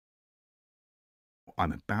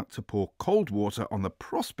I'm about to pour cold water on the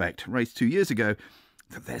prospect raised 2 years ago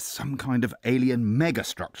that there's some kind of alien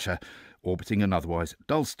megastructure orbiting an otherwise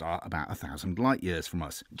dull star about 1,000 light years from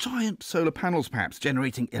us. Giant solar panels, perhaps,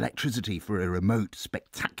 generating electricity for a remote,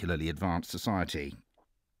 spectacularly advanced society.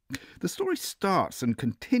 The story starts and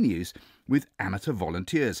continues with amateur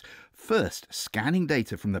volunteers, first scanning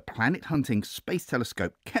data from the planet-hunting space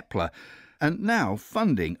telescope Kepler, and now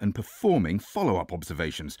funding and performing follow-up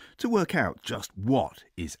observations to work out just what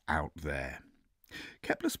is out there.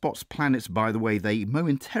 Kepler spots planets by the way they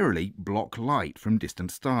momentarily block light from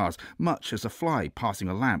distant stars, much as a fly passing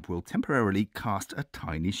a lamp will temporarily cast a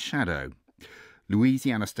tiny shadow.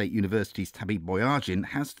 Louisiana State University's Tabby Boyargin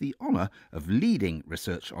has the honour of leading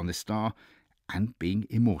research on this star and being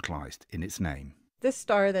immortalised in its name. This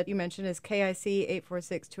star that you mentioned is KIC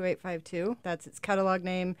 8462852. That's its catalog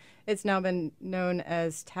name. It's now been known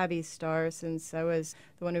as Tabby's star since I was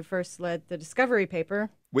the one who first led the discovery paper.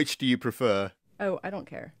 Which do you prefer? Oh, I don't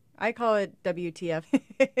care. I call it WTF.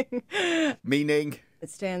 Meaning? It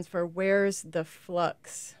stands for Where's the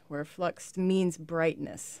Flux, where flux means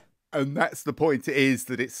brightness. And that's the point, is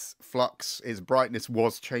that its flux, its brightness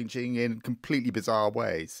was changing in completely bizarre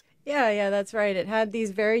ways. Yeah, that's right. It had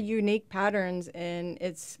these very unique patterns in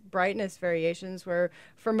its brightness variations where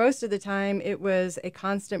for most of the time it was a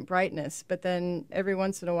constant brightness, but then every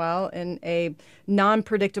once in a while in a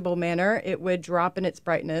non-predictable manner, it would drop in its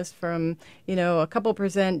brightness from, a couple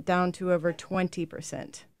percent down to over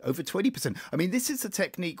 20%. Over 20%. I mean, this is a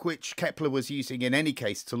technique which Kepler was using in any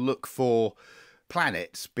case to look for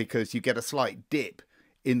planets, because you get a slight dip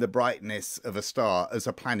in the brightness of a star as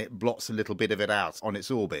a planet blots a little bit of it out on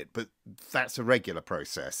its orbit. But that's a regular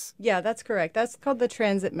process. Yeah, that's correct. That's called the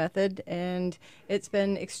transit method, and it's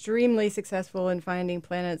been extremely successful in finding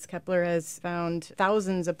planets. Kepler has found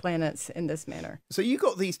thousands of planets in this manner. So you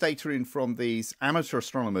got these data in from these amateur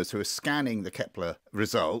astronomers who are scanning the Kepler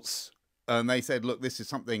results, and they said, look, this is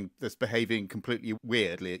something that's behaving completely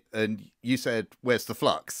weirdly. And you said, where's the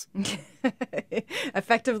flux?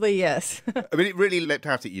 Effectively, yes. I mean, it really leapt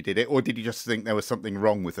out at you, did it? Or did you just think there was something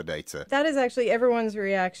wrong with the data? That is actually everyone's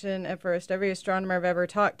reaction at first. Every astronomer I've ever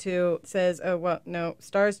talked to says, oh, well, no,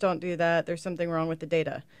 stars don't do that. There's something wrong with the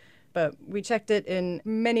data. But we checked it in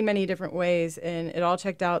many, many different ways, and it all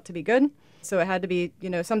checked out to be good. So it had to be,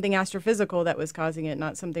 something astrophysical that was causing it,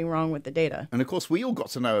 not something wrong with the data. And of course, we all got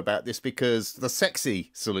to know about this because the sexy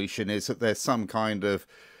solution is that there's some kind of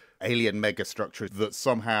alien megastructure that's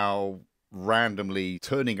somehow randomly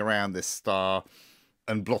turning around this star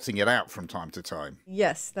and blotting it out from time to time.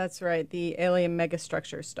 Yes, that's right. The alien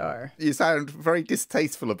megastructure star. You sound very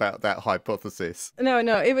distasteful about that hypothesis. No,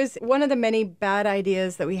 it was one of the many bad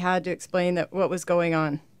ideas that we had to explain what was going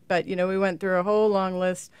on. But, we went through a whole long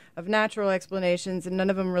list of natural explanations, and none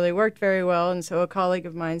of them really worked very well. And so a colleague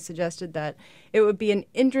of mine suggested that it would be an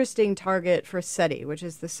interesting target for SETI, which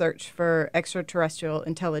is the search for extraterrestrial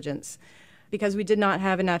intelligence, because we did not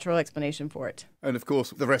have a natural explanation for it. And of course,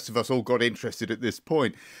 the rest of us all got interested at this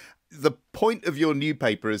point. The point of your new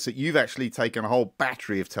paper is that you've actually taken a whole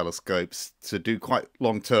battery of telescopes to do quite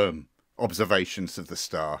long-term observations of the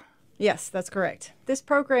star. Yes, that's correct. This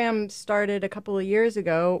program started a couple of years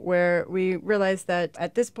ago where we realized that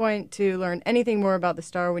at this point, to learn anything more about the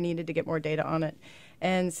star, we needed to get more data on it.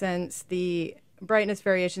 And since the brightness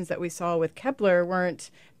variations that we saw with Kepler weren't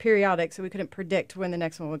periodic, so we couldn't predict when the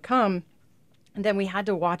next one would come, and then we had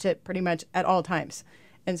to watch it pretty much at all times.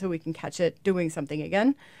 And so we can catch it doing something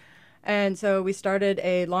again. And so we started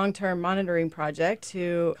a long-term monitoring project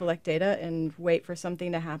to collect data and wait for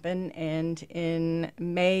something to happen. And in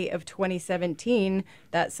May of 2017,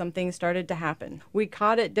 that something started to happen. We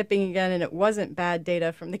caught it dipping again, and it wasn't bad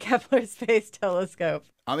data from the Kepler Space Telescope.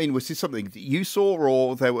 I mean, was this something that you saw,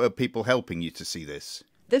 or there were people helping you to see this?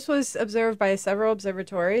 This was observed by several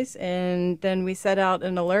observatories, and then we set out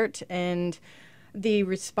an alert, and the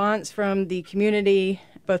response from the community,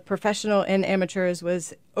 both professional and amateurs,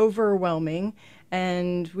 was overwhelming.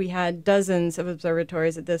 And we had dozens of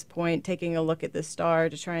observatories at this point taking a look at this star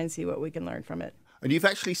to try and see what we can learn from it. And you've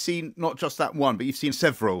actually seen not just that one, but you've seen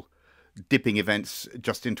several dipping events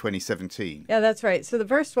just in 2017. Yeah, that's right. So the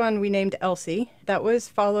first one we named Elsie. That was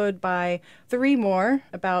followed by 3 more,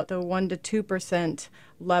 about the 1 to 2%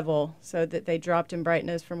 level, so that they dropped in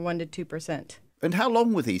brightness from 1 to 2%. And how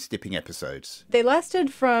long were these dipping episodes? They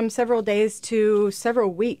lasted from several days to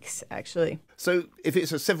several weeks, actually. So if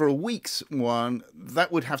it's a several weeks one,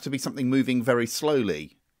 that would have to be something moving very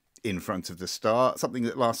slowly in front of the star? Something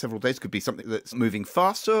that lasts several days could be something that's moving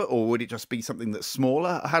faster, or would it just be something that's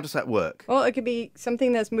smaller? How does that work? Well, it could be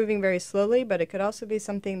something that's moving very slowly, but it could also be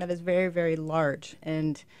something that is very, very large.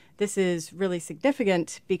 And this is really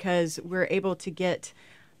significant because we're able to get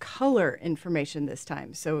color information this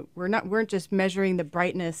time. So we're just measuring the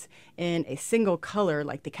brightness in a single color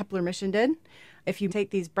like the Kepler mission did. If you take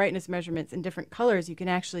these brightness measurements in different colors, you can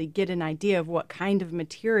actually get an idea of what kind of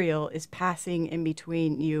material is passing in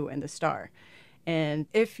between you and the star. And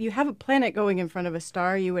if you have a planet going in front of a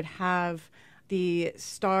star, you would have the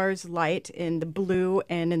star's light in the blue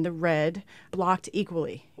and in the red blocked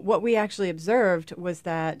equally. What we actually observed was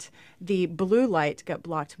that the blue light got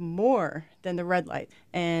blocked more than the red light.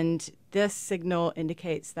 And this signal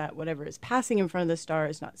indicates that whatever is passing in front of the star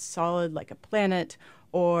is not solid like a planet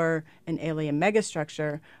or an alien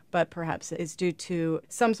megastructure, but perhaps is due to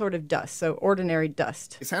some sort of dust, so ordinary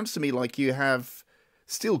dust. It sounds to me like you have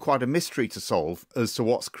still quite a mystery to solve as to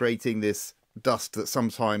what's creating this dust that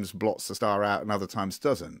sometimes blots the star out and other times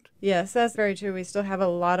doesn't. Yes, that's very true. We still have a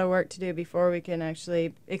lot of work to do before we can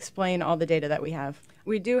actually explain all the data that we have.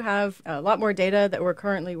 We do have a lot more data that we're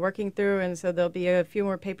currently working through, and so there'll be a few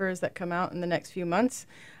more papers that come out in the next few months.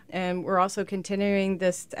 And we're also continuing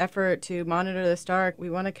this effort to monitor the star. We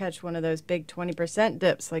want to catch one of those big 20%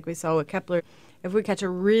 dips like we saw with Kepler. If we catch a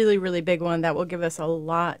really, really big one, that will give us a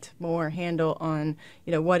lot more handle on,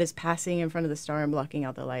 what is passing in front of the star and blocking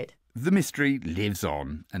out the light. The mystery lives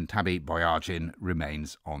on, and Tabby Boyargin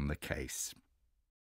remains on the case.